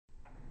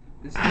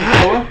This is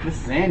Nicola.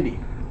 This is Andy.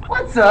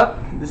 What's up?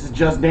 This is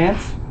Just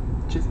Dance.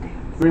 Just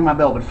Dance. Ring my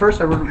bell, but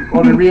first I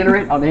want to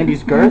reiterate on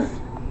Andy's girth.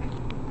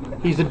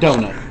 He's a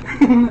donut.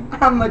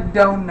 I'm a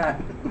donut.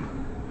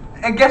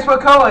 And guess what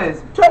Koa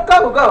is?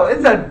 Go.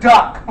 It's a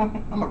duck.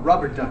 I'm a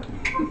rubber ducky.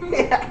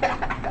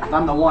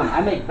 I'm the one.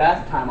 I make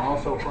bath time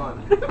also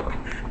fun.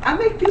 I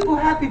make people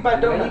happy by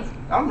donuts.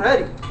 I'm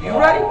ready. You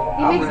ready?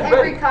 He makes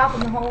every cop in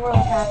the whole world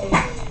happy.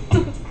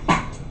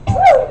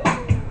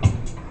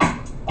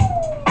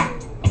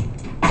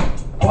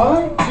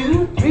 One,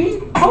 two, three,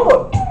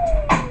 four.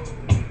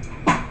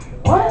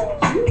 1,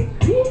 2,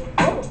 3,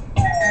 4.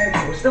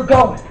 We're still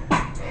going.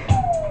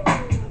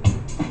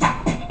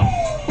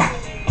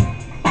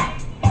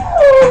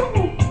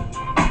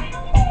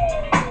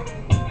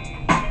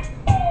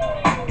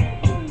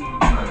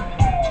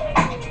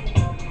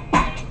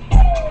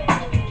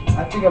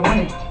 I think I'm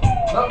winning.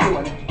 No, you're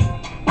winning.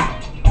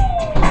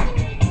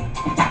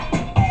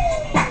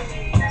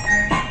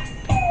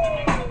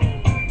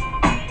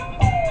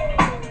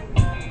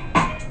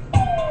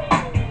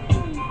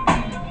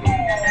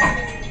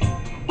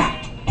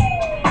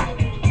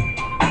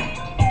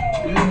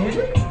 Is it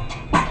music?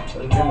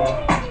 Or is it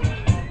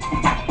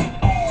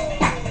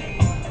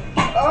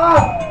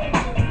Ah!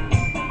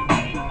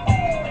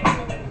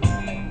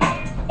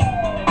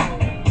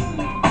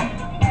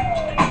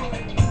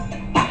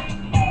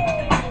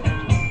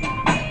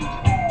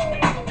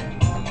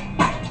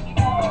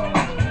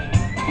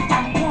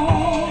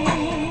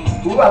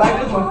 Ooh, I like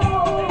this one.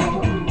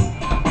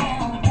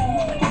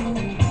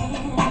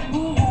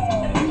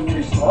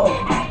 You're slow.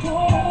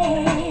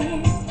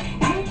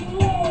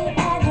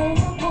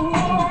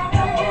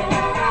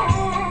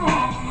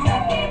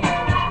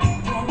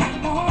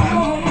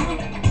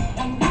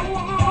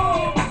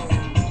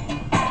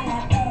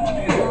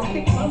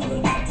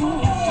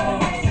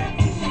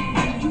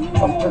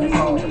 I'll play the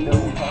song like a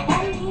billion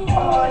times.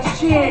 Oh,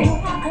 shit!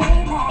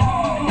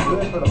 Do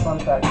this for the fun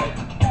factor.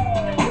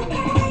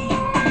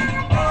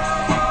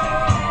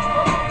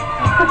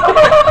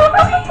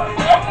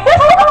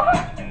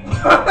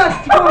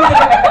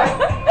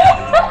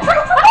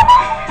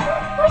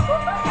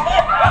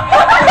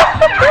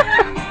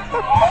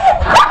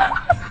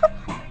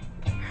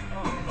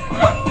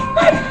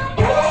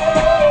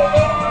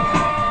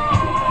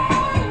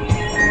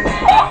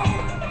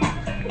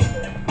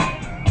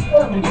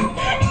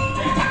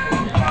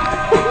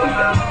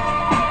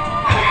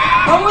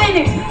 I'm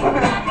winning!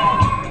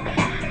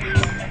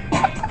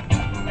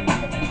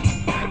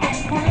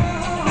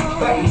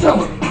 Back to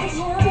summer.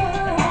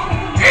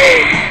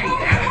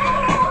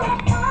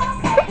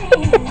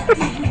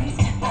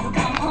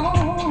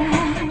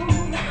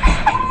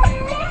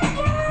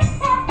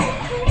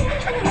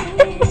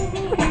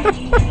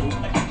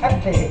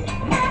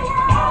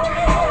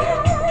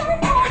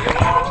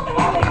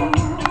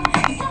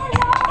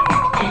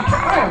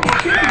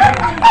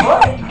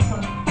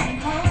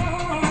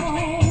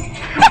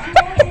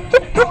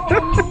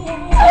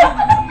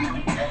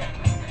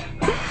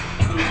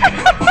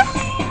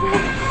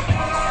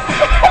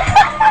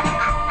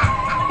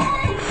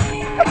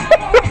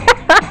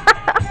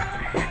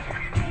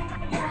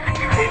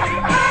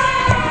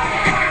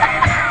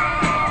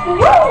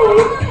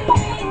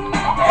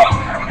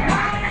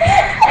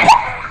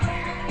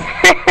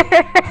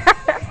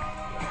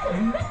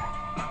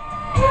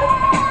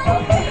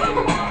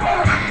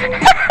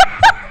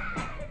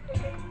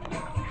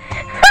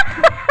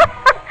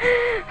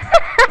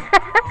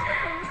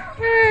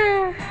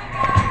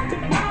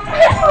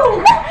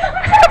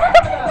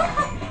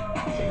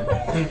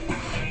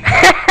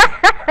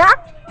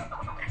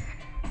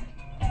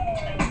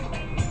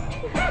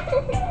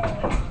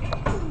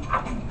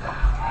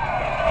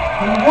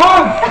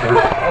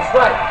 That's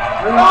right.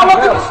 Oh,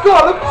 look at the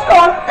score. Look at the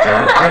score.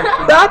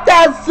 That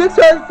has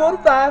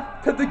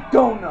 645 to the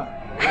donut.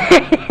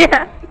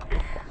 Yeah.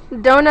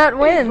 Donut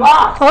wins.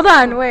 lost. Hold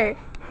on, wait.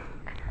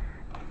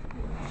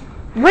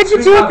 What'd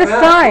you do with the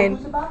sign?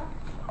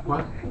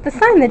 What? The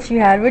sign that you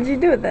had, what'd you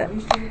do with it?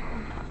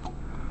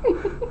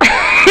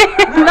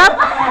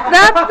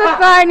 That's the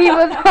sign he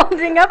was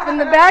holding up in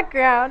the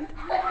background.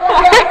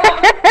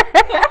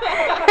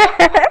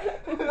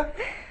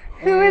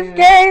 Who is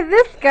gay?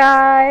 This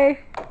guy.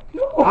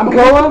 I'm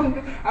Cola.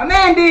 I'm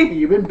Andy.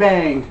 You've been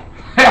banged.